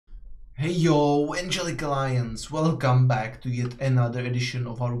Hey yo, Angelic Alliance, welcome back to yet another edition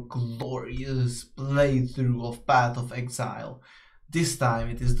of our glorious playthrough of Path of Exile. This time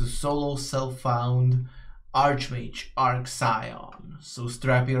it is the solo self-found Archmage Arc Scion. So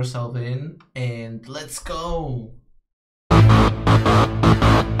strap yourself in and let's go!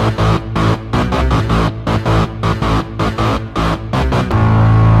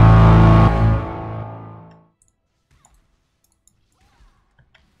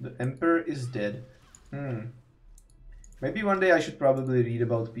 The Emperor is dead. Maybe one day I should probably read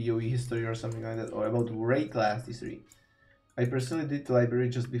about PoE history or something like that, or about Raid class history. I personally did the library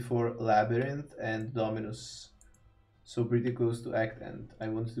just before Labyrinth and Dominus. So pretty close to Act End. I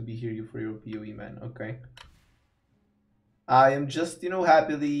want to be here for your PoE, man. Okay. I am just,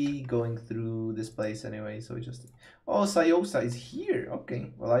 happily going through this place anyway, so just... Oh, Sayosa is here.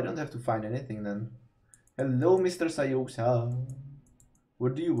 Okay. Well, I don't have to find anything then. Hello, Mr. Sayosa.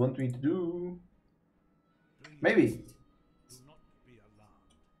 What do you want me to do? Maybe. Do not be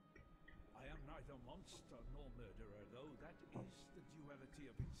alarmed. I am neither monster nor murderer, though that is the duality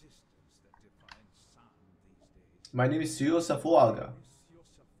of existence that defines San these days. My name is Sayosa Fuaga.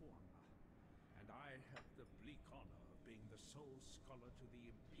 And I have the bleak honor of being the sole scholar to the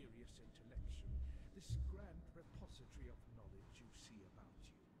imperious intellection, this grand repository of knowledge you see about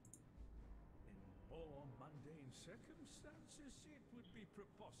you. In more mundane circumstances, it would be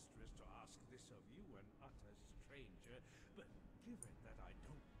preposterous to ask this of you, an utter stranger, but given that I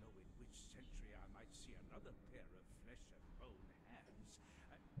don't know in which century I might see another pair of flesh and bone hands,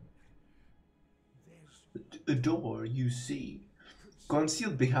 there's A door, you see.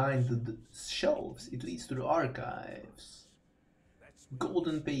 Concealed behind the shelves, it leads to the archives.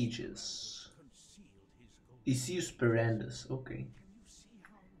 Golden pages. Isius Perandus, okay.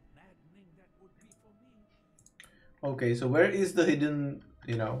 Okay, so where is the hidden,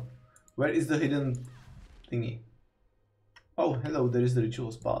 where is the hidden thingy? Oh, hello, there is the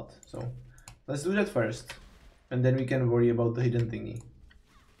ritual spot. So, let's do that first. And then we can worry about the hidden thingy.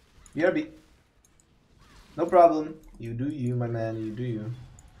 BRB. No problem. You do you, my man, you do you.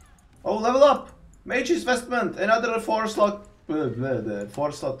 Oh, level up! Mage's Vestment! Another 4-slot...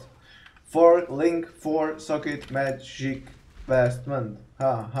 4-slot. 4-link, 4-socket magic vestment.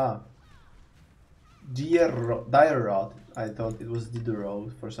 Ha ha. Dire Rod. I thought it was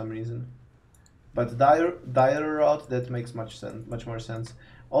Diderot for some reason. But Dire Rod, that makes much more sense.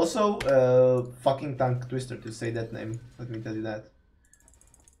 Also, fucking tongue twister to say that name. Let me tell you that.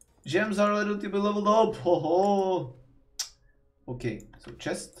 Gems are ready to be leveled up. Ho ho. Okay, so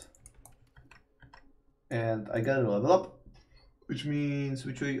chest. And I gotta level up. Which means,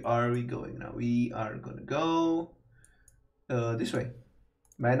 which way are we going now? We are gonna go this way.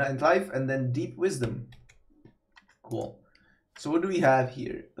 Mana and life, and then deep wisdom. Cool. So what do we have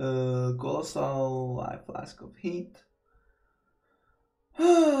here? Colossal life flask of heat.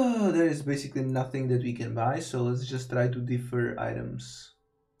 There is basically nothing that we can buy, so let's just try to defer items.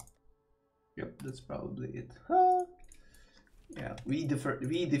 Yep, that's probably it. Yeah, we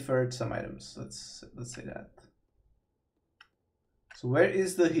deferred some items. Let's say that. So where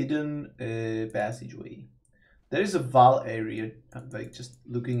is the hidden passageway? There is a Val area, like just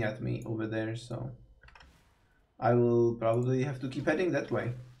looking at me over there, so I will probably have to keep heading that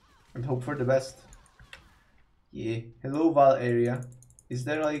way and hope for the best. Yeah, hello Val area. Is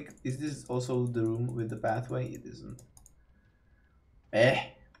there like, is this also the room with the pathway? It isn't.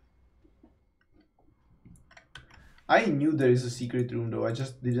 I knew there is a secret room though, I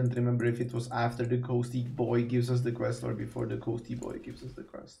just didn't remember if it was after the ghosty boy gives us the quest or before the ghosty boy gives us the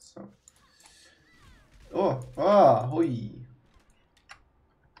quest, so. Oh, hoi.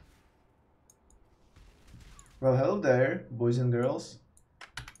 Well, hello there, boys and girls.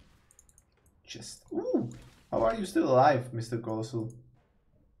 Just, ooh, how are you still alive, Mr. Colossal?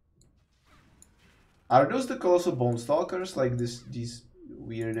 Are those the Colossal Bone Stalkers, like these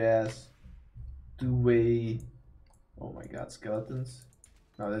weird ass two-way, oh my god, skeletons?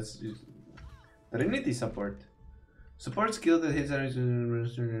 No, that's just Trinity support. Support skill that hits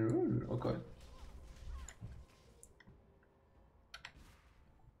okay.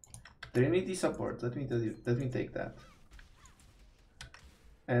 Trinity support, let me tell you, let me take that.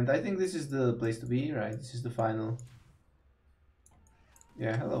 And I think this is the place to be, right? This is the final.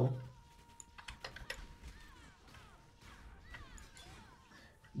 Yeah, hello.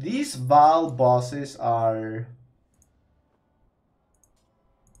 These Val bosses are...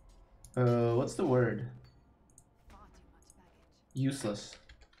 what's the word? Useless.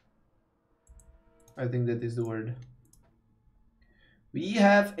 I think that is the word. We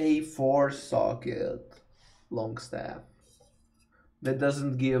have a 4-socket long staff. that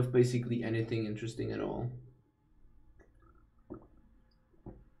doesn't give basically anything interesting at all.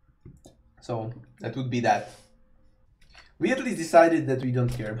 So that would be that. We at least decided that we don't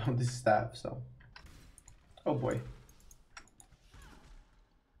care about this staff, so. Oh boy.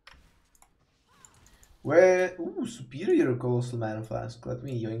 Where? Ooh, superior colossal mana flask. Let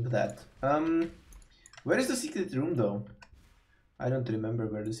me yoink that. Where is the secret room though? I don't remember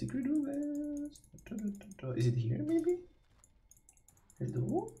where the secret room is. Is it here maybe?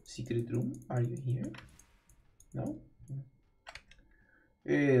 Hello? Secret room? Are you here? No?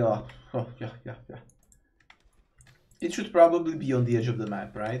 Yeah. Oh, yeah. It should probably be on the edge of the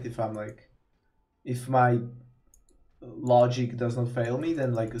map, right? If I'm like... If my logic does not fail me,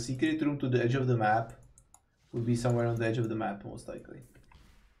 then like a secret room to the edge of the map would be somewhere on the edge of the map, most likely.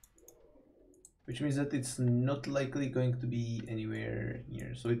 Which means that it's not likely going to be anywhere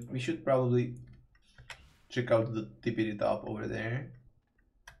here. So we should probably check out the tippity top over there.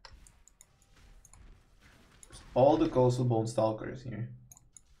 All the Colossal Bone Stalkers here.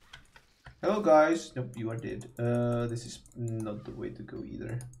 Hello guys! Nope, you are dead. This is not the way to go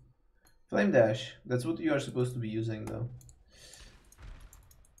either. Flame Dash. That's what you are supposed to be using though.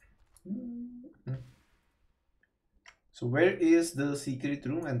 So where is the secret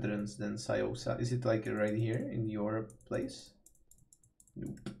room entrance then, Sayosa? Is it like right here in your place?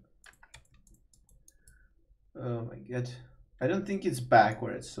 Nope. Oh my god. I don't think it's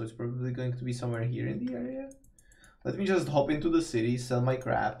backwards, so it's probably going to be somewhere here in the area. Let me just hop into the city, sell my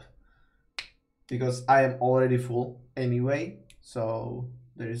crap. Because I am already full anyway, so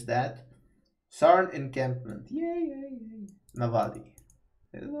there is that. Sarn encampment. Yay. Navadi.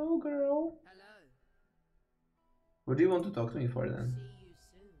 Hello, girl. What do you want to talk to me for then?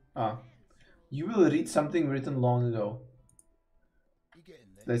 Ah. You will read something written long ago.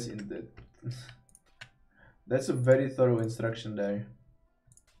 That's in the... That's a very thorough instruction there.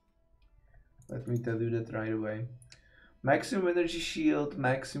 Let me tell you that right away. Maximum energy shield,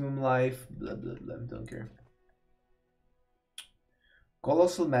 maximum life, blah blah blah, don't care.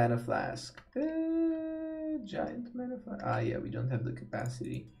 Colossal mana flask. Giant mana flask. Ah yeah, we don't have the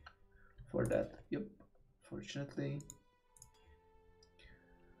capacity for that. Yep, fortunately.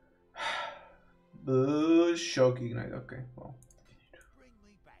 Shock ignite, okay, well.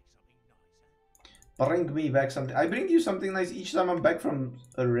 Bring me back something. I bring you something nice each time I'm back from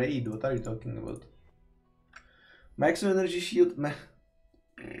a raid. What are you talking about? Maximum energy shield.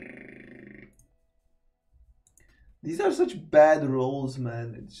 These are such bad rolls,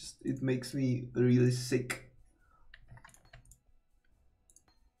 man. It makes me really sick.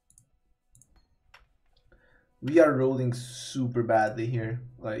 We are rolling super badly here.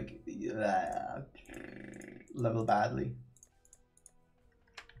 Like, level badly.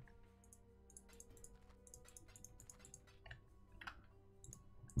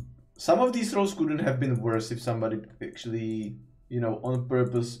 Some of these rolls couldn't have been worse if somebody actually, you know, on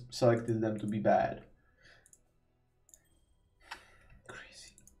purpose selected them to be bad.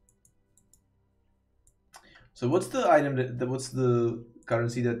 Crazy. So what's the item what's the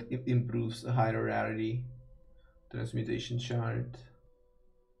currency that improves a higher rarity? Transmutation shard.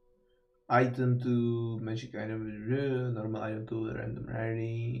 Item to magic item, normal item to random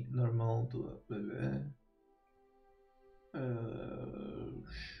rarity, normal to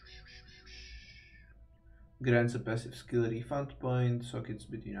grants a passive skill refund point, sockets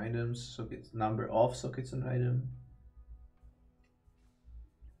between items, sockets number of sockets on item.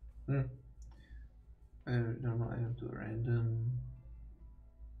 Normal item to random.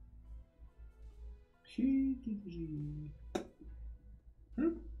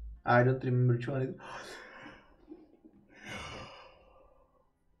 I don't remember which one it is.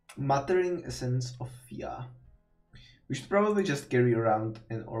 Muttering Essence of Fia. We should probably just carry around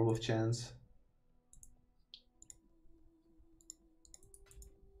an Orb of Chance.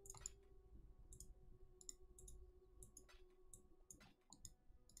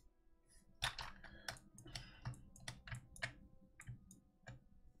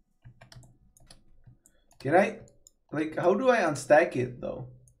 Can I, like, how do I unstack it though?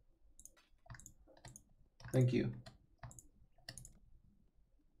 Thank you.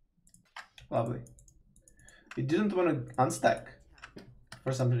 Lovely. It didn't want to unstack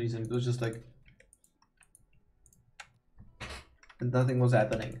for some reason. It was just like, and nothing was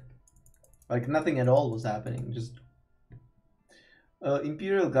happening. Like nothing at all was happening. Just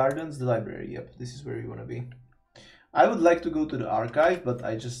Imperial Gardens, the library. Yep, this is where we want to be. I would like to go to the archive, but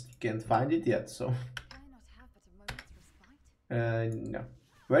I just can't find it yet. So. No.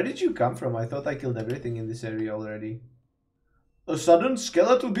 Where did you come from? I thought I killed everything in this area already. A sudden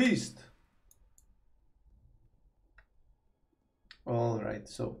skeletal beast. Alright,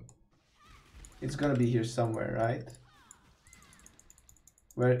 so it's gonna be here somewhere, right?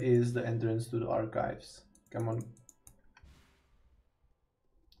 Where is the entrance to the archives? Come on.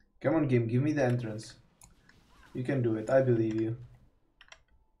 Come on, game, give me the entrance. You can do it, I believe you.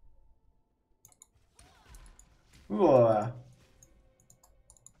 Whoa.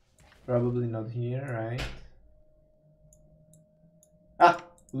 Probably not here, right? Ah!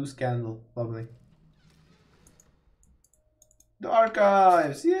 Loose candle, lovely. The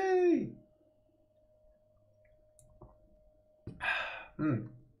archives, yay!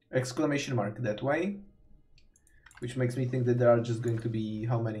 Exclamation mark that way. Which makes me think that there are just going to be,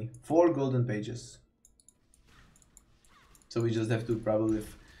 how many? 4 golden pages. So we just have to probably,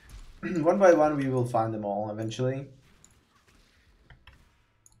 one by one we will find them all eventually.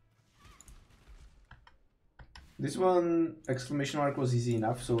 This one, exclamation mark, was easy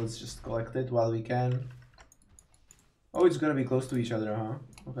enough, so let's just collect it while we can. Oh, it's gonna be close to each other, huh?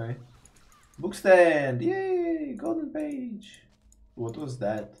 Okay. Book stand! Yay! Golden page! What was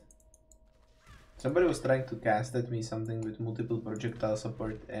that? Somebody was trying to cast at me something with multiple projectile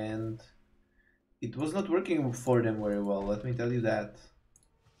support and it was not working for them very well, let me tell you that.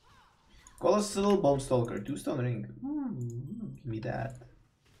 Colossal Bone Stalker, 2-stone ring. Give me that.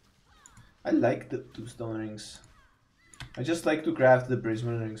 I like the 2-stone rings. I just like to craft the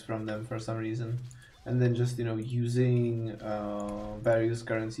prism rings from them for some reason. And then just, you know, using various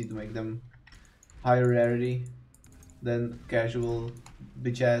currency to make them higher rarity than casual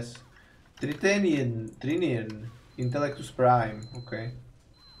bitch ass. Trinian, Intellectus Prime, okay.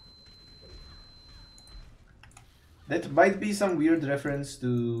 That might be some weird reference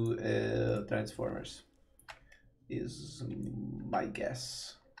to Transformers, is my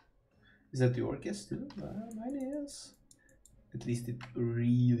guess. Is that your guess too? Mine is. At least it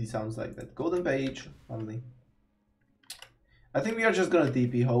really sounds like that. Golden page, only. I think we are just gonna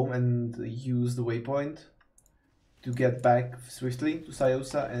TP home and use the waypoint to get back swiftly to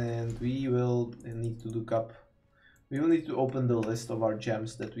Sayosa, and we will need to look up. We will need to open the list of our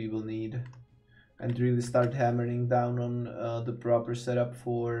gems that we will need and really start hammering down on the proper setup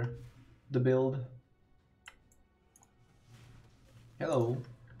for the build. Hello.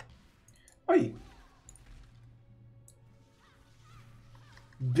 Oi.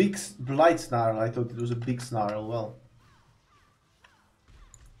 Big blight snarl. I thought it was a big snarl. Well.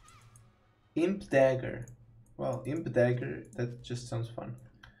 Imp dagger. Well, imp dagger. That just sounds fun.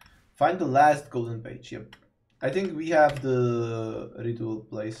 Find the last golden page. Yep. I think we have the ritual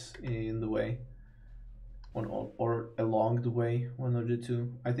place in the way. Or along the way, one of the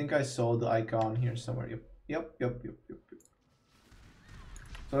two. I think I saw the icon here somewhere. Yep.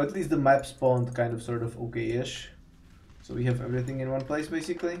 So at least the map spawned kind of sort of okay-ish. So we have everything in one place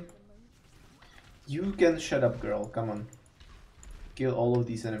basically. You can shut up, girl. Come on. Kill all of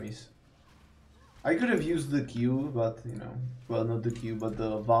these enemies. I could have used the Q, but you know, well, not the Q, but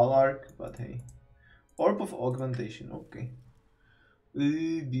the Val Arc, but hey. Orb of Augmentation, okay.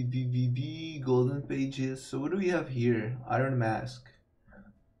 Golden pages. So what do we have here? Iron Mask.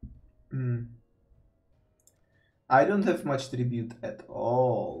 I don't have much tribute at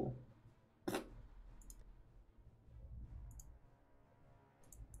all.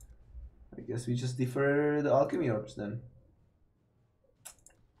 I guess we just defer the alchemy orbs then.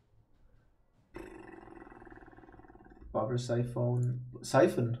 Power siphon.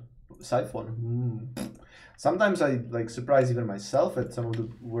 Sometimes I like surprise even myself at some of the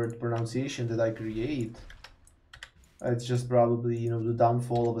word pronunciation that I create. It's just probably, you know, the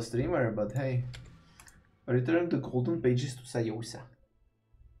downfall of a streamer, but hey. Return the golden pages to Sayosa.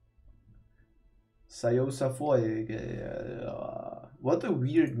 Sayosa Foy. What a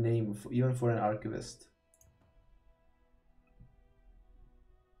weird name, even for an archivist.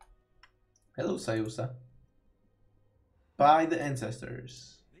 Hello, Sayosa. By the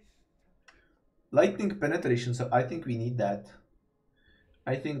ancestors. Lightning penetration, so I think we need that.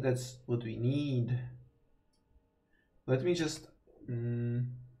 I think that's what we need. Let me just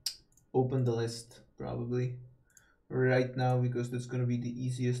open the list, probably. Right now, because that's gonna be the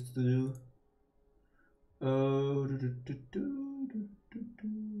easiest to do.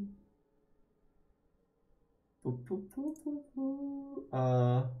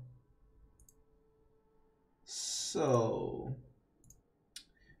 So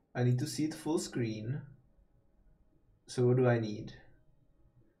I need to see it full screen. So what do I need?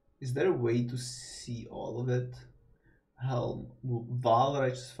 Is there a way to see all of it? Helm, Val,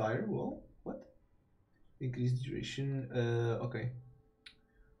 Righteous Fire, wall, what? Increase duration, okay.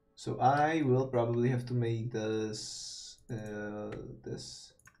 So I will probably have to make this,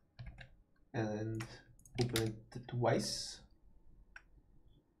 this, and open it twice.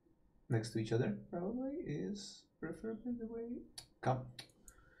 next to each other probably is preferably the way. Come.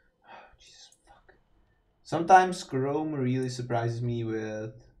 Jesus fuck. Sometimes Chrome really surprises me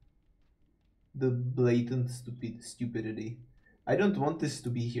with the blatant stupidity. I don't want this to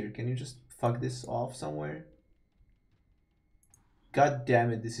be here. Can you just fuck this off somewhere? God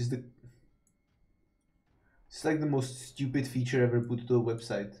damn it, this is the... It's like the most stupid feature ever put to a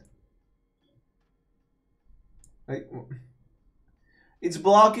website. Like, it's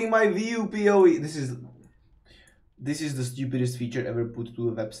blocking my view, PoE. This is the stupidest feature ever put to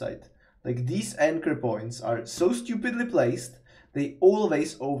a website. Like, these anchor points are so stupidly placed, they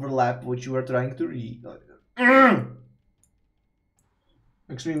always overlap what you are trying to read. Like,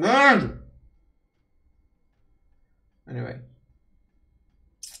 makes me mad! Anyway.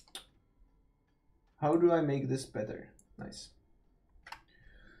 How do I make this better? Nice.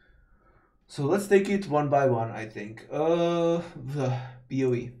 So let's take it one by one, I think. PoE.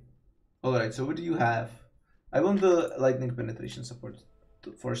 Alright, so what do you have? I want the lightning penetration support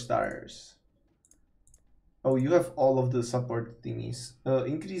for starters. Oh, you have all of the support thingies.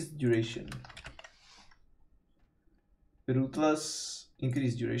 Increased duration. Ruthless,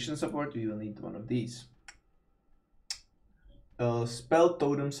 increased duration support, we will need one of these. Spell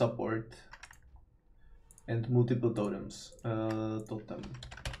totem support. And multiple totems. Totem.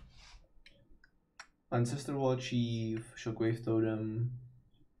 Ancestor Wall Chief, Shockwave Totem.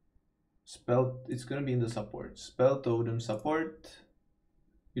 Spell, it's gonna be in the support. Spell Totem support.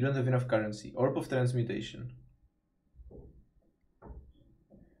 You don't have enough currency. Orb of Transmutation.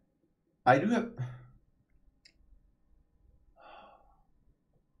 I do have...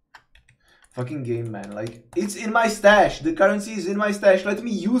 Fucking game, man. Like, it's in my stash. The currency is in my stash. Let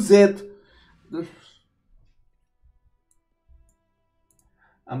me use it.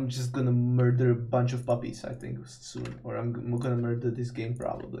 I'm just gonna murder a bunch of puppies, I think, soon. Or I'm gonna murder this game,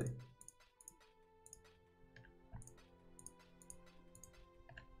 probably.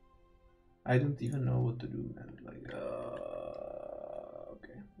 I don't even know what to do, man. Like,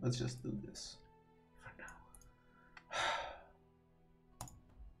 okay, let's just do this for now.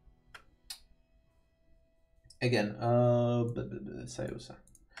 Again, Sayosa.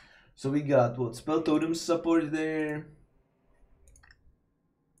 So we got what? Spell Totem support there.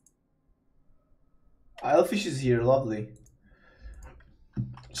 Elfish is here, lovely.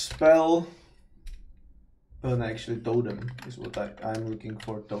 Spell. No, actually, Totem is what I'm looking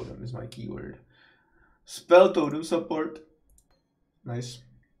for. Totem is my keyword. Spell Totem support. Nice.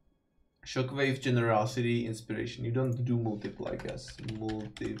 Shockwave, Generosity, Inspiration. You don't do multiple, I guess.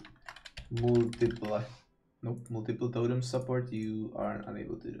 Multiple. Nope. Multiple Totem support you are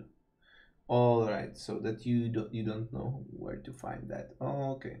unable to do. All right. So that you don't know where to find that.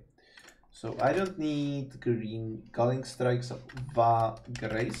 Oh, okay. So I don't need green Culling Strikes of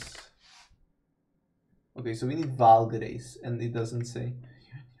Grace. Okay, so we need Val Grace, and it doesn't say.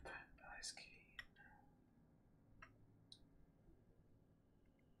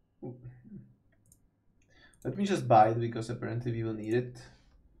 Let me just buy it because apparently we will need it.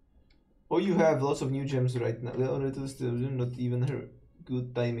 Oh, you have lots of new gems right now. Not even her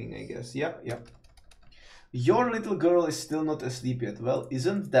good timing, I guess. Yeah, yeah. Your little girl is still not asleep yet. Well,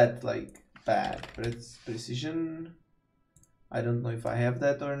 isn't that like bad? Precision. I don't know if I have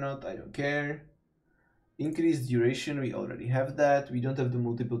that or not. I don't care. Increased duration. We already have that. We don't have the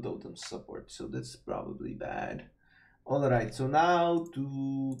multiple totems support, so that's probably bad. All right. So now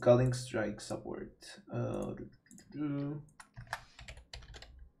to Culling Strike support.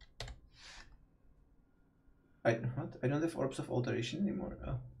 I don't have Orbs of Alteration anymore.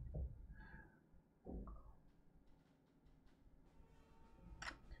 Oh.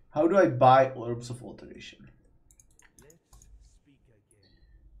 How do I buy Orbs of Alteration?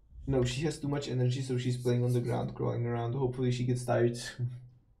 No, she has too much energy, so she's playing on the ground, crawling around. Hopefully she gets tired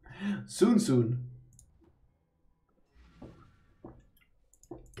soon. soon.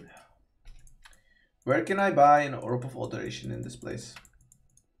 Where can I buy an Orb of Alteration in this place?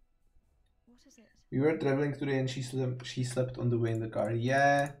 What is it? We were traveling today and she slept on the way in the car.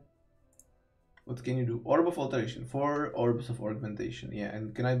 Yeah. What can you do? Orb of Alteration. 4 Orbs of Augmentation. Yeah,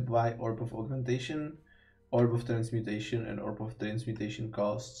 and can I buy Orb of Augmentation? Orb of Transmutation, and Orb of Transmutation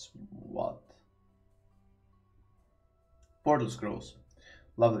costs what? Portal Scrolls.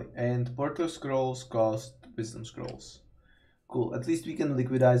 Lovely. And Portal Scrolls cost Wisdom Scrolls. Cool. At least we can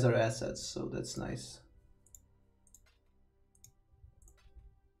liquidize our assets, so that's nice.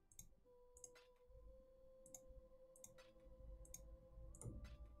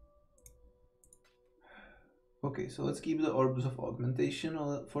 Okay, so let's keep the Orbs of Augmentation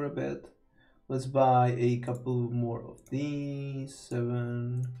for a bit. Let's buy a couple more of these.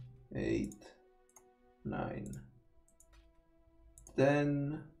 7. 8, 9,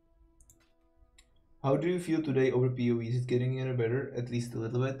 10. How do you feel today over PoE? Is it getting any better? At least a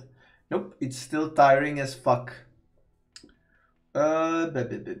little bit? Nope, it's still tiring as fuck.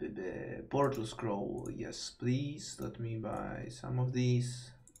 Portal scroll. Yes, please. Let me buy some of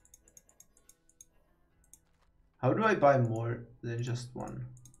these. How do I buy more than just one?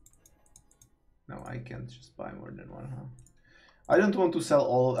 No, I can't just buy more than one, huh? I don't want to sell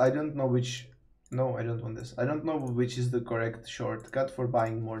all. I don't know which. No, I don't want this. I don't know which is the correct shortcut for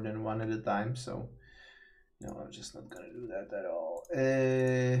buying more than one at a time, so no, I'm just not gonna do that at all.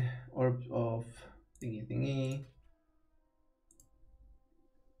 Orb of thingy.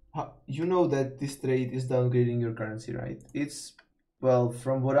 You know that this trade is downgrading your currency, right? It's, well,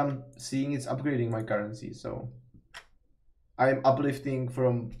 from what I'm seeing, it's upgrading my currency, so I'm uplifting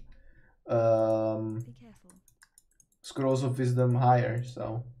from Be careful. Scrolls of Wisdom higher,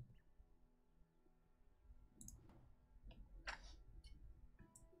 so.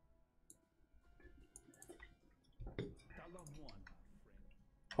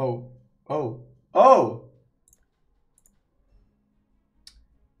 Oh, oh, oh!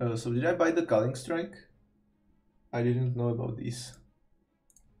 So did I buy the Culling Strike? I didn't know about these.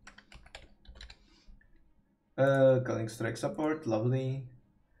 Culling Strike support, lovely.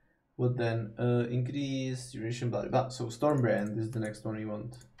 What then? Increase duration, blah, blah. So Stormbrand is the next one we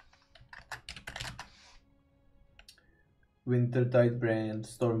want. Wintertide brand,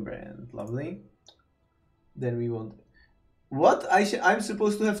 Stormbrand, lovely. Then we want. What? I'm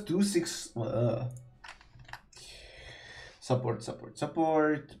supposed to have 2/6. Support,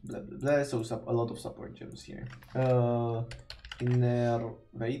 blah blah blah. So a lot of support gems here.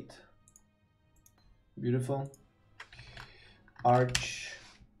 Innervate, beautiful.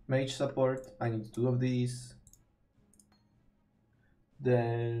 Archmage support. I need 2 of these.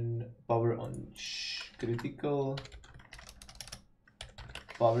 Then power on critical.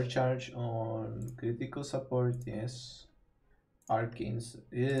 Power charge on critical support. Yes. Arcanes.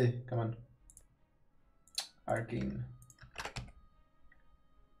 Come on. Arcane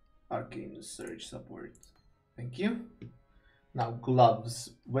surge support. Thank you. Now gloves.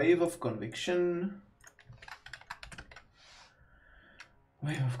 Wave of conviction.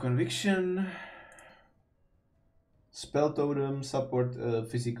 Spell totem support,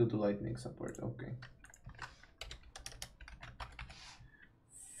 physical to lightning support. Okay.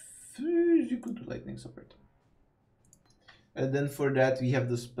 Physical to lightning support. And then for that we have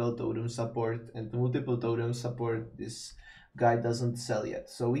the spell totem support and multiple totem support. This guy doesn't sell yet,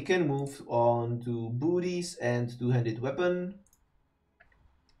 so we can move on to booties and two-handed weapon.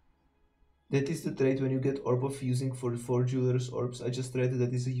 That is the trait when you get Orb of Fusing for 4 Jeweler's Orbs. I just read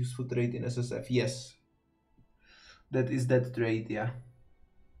that is a useful trait in SSF. Yes. That is that trait, yeah.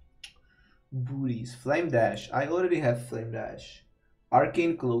 Booties. Flame Dash. I already have Flame Dash.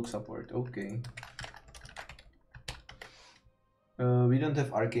 Arcane Cloak support. Okay. We don't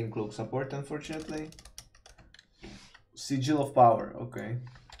have Arcane Cloak support, unfortunately. Sigil of Power. Okay.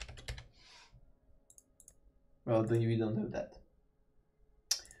 Well, then we don't have that.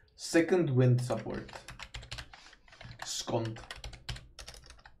 Second Wind support. Scont.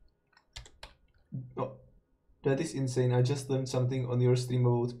 Oh, that is insane. I just learned something on your stream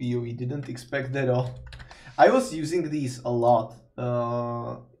about PoE. Didn't expect that at all. I was using these a lot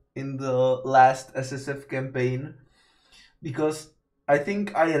in the last SSF campaign because I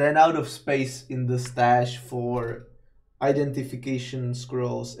think I ran out of space in the stash for identification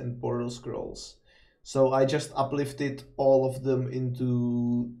scrolls and portal scrolls. So I just uplifted all of them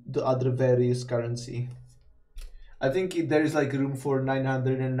into the other various currency. I think there is like room for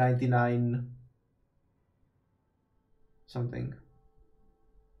 999 something.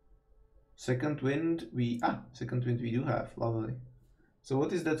 Second wind we do have. Lovely. So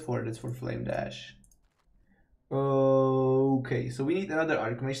what is that for? That's for Flame Dash. Okay, so we need another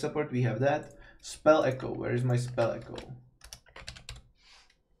Archmage support. We have that. Spell Echo. Where is my Spell Echo?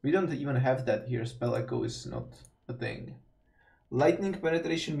 We don't even have that here. Spell Echo is not a thing. Lightning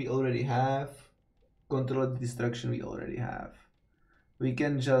Penetration we already have. Controlled Destruction we already have. We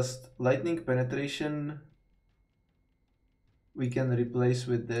can just Lightning Penetration. We can replace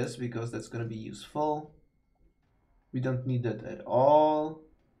with this because that's gonna be useful. We don't need that at all.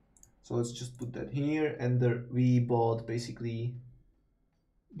 So let's just put that here. And there we bought basically.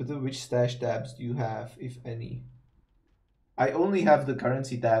 But which stash tabs do you have, if any? I only have the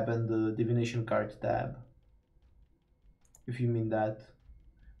currency tab and the divination card tab. If you mean that.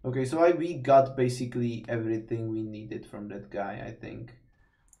 Okay, so we got basically everything we needed from that guy, I think.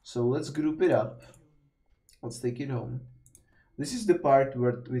 So let's group it up. Let's take it home. This is the part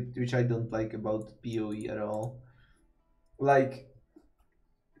which I don't like about PoE at all. Like,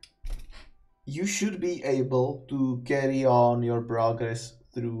 you should be able to carry on your progress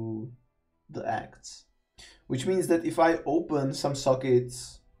through the acts. Which means that if I open some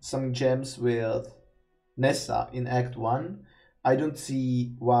sockets, some gems with Nessa in Act 1, I don't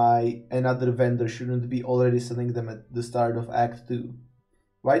see why another vendor shouldn't be already selling them at the start of Act 2.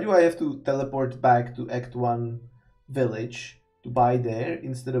 Why do I have to teleport back to Act 1 village to buy there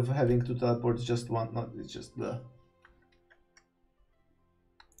instead of having to teleport just one? Not, it's just the.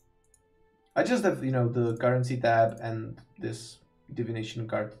 I just have, you know, the currency tab and this divination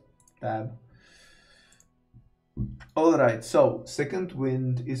card tab. Alright, so second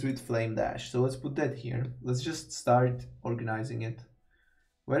wind is with Flame Dash. So let's put that here. Let's just start organizing it.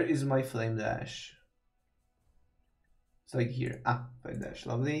 Where is my Flame Dash? It's like here. Ah, Flame Dash,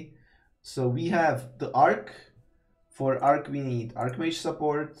 lovely. So we have the Arc. For Arc we need Archmage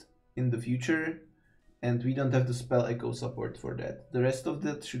support in the future. And we don't have the Spell Echo support for that. The rest of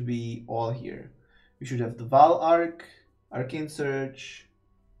that should be all here. We should have the Val Arc, Arcane Surge,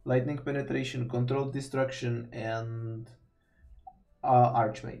 Lightning Penetration, Controlled Destruction, and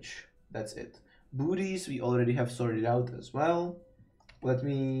Archmage. That's it. Booties we already have sorted out as well. Let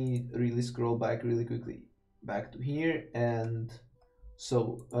me really scroll back really quickly. Back to here, and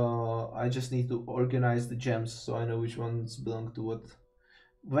so I just need to organize the gems so I know which ones belong to what.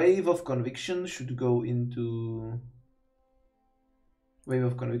 Wave of Conviction should go into... Wave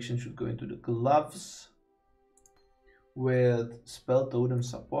of Conviction should go into the gloves with Spell Totem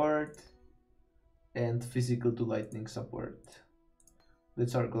support and Physical to Lightning support.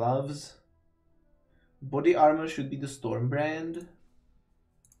 That's our gloves. Body armor should be the Stormbrand.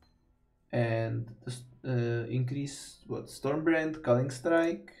 And the increase what? Stormbrand, Culling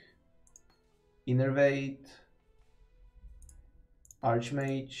Strike, Innervate,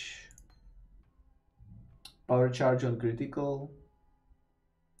 Archmage, Power Charge on critical.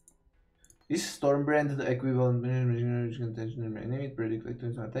 Is Stormbrand the equivalent enemy? Predict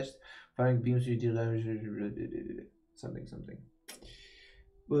victims attached. Firing beams you deal damage. Something.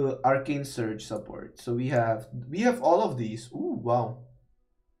 Arcane Surge support. So we have all of these. Ooh, wow.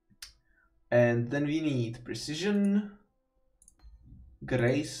 And then we need Precision,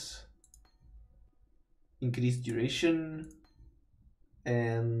 Grace, Increased Duration,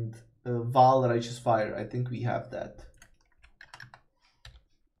 and Val Righteous Fire. I think we have that.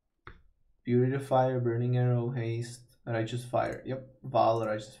 Purifier, Burning Arrow, Haste, Righteous Fire. Yep, Val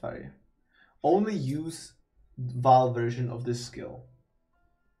Righteous Fire. Only use Val version of this skill.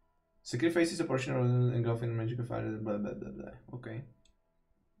 Sacrifices a portion of engulfing magical fire, blah blah blah blah. Okay.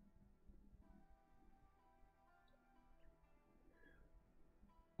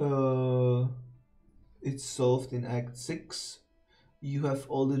 It's solved in Act 6. You have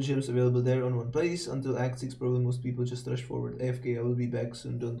all the gems available there on one place. Until Act 6 problem, most people just rush forward. AFK, I will be back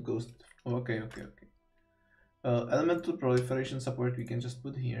soon, don't ghost. Oh, okay. Elemental Proliferation support we can just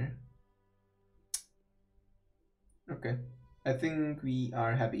put here. Okay. I think we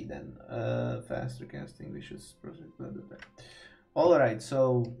are happy then. Faster casting, vicious process, blah blah blah. Alright,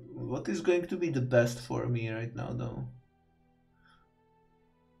 so what is going to be the best for me right now though?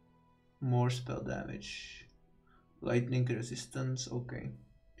 More spell damage. Lightning resistance, okay.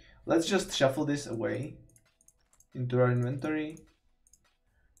 Let's just shuffle this away into our inventory.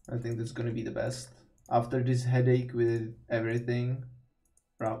 I think that's gonna be the best. After this headache with everything,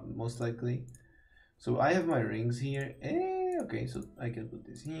 most likely. So I have my rings here. Okay, so I can put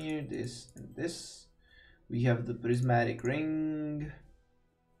this here, this, and this. We have the prismatic ring.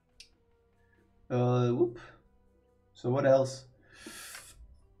 Whoop. So what else?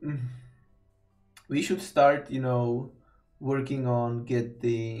 We should start, you know, working on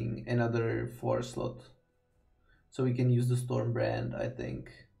getting another 4 slot. So we can use the Stormbrand, I think.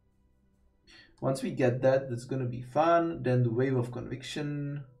 Once we get that, that's gonna be fun. Then the Wave of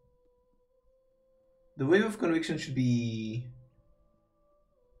Conviction. The Wave of Conviction should be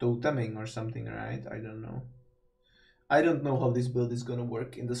toteming or something, right? I don't know. I don't know how this build is gonna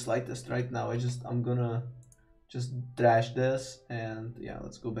work in the slightest right now. I'm gonna just trash this, and yeah,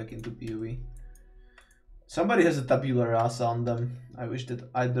 let's go back into PoE. Somebody has a tabula rasa on them. I wish that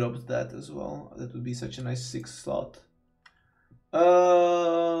I dropped that as well. That would be such a nice 6th slot.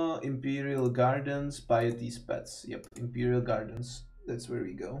 Imperial Gardens, Piety's Pets. Yep, Imperial Gardens. That's where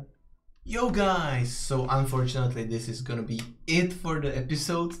we go. Yo guys, so unfortunately this is gonna be it for the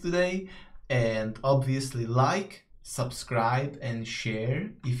episode today. And obviously like, subscribe and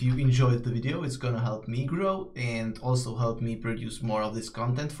share. If you enjoyed the video, it's gonna help me grow and also help me produce more of this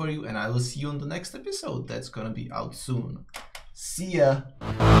content for you. And I will see you on the next episode that's gonna be out soon. See ya.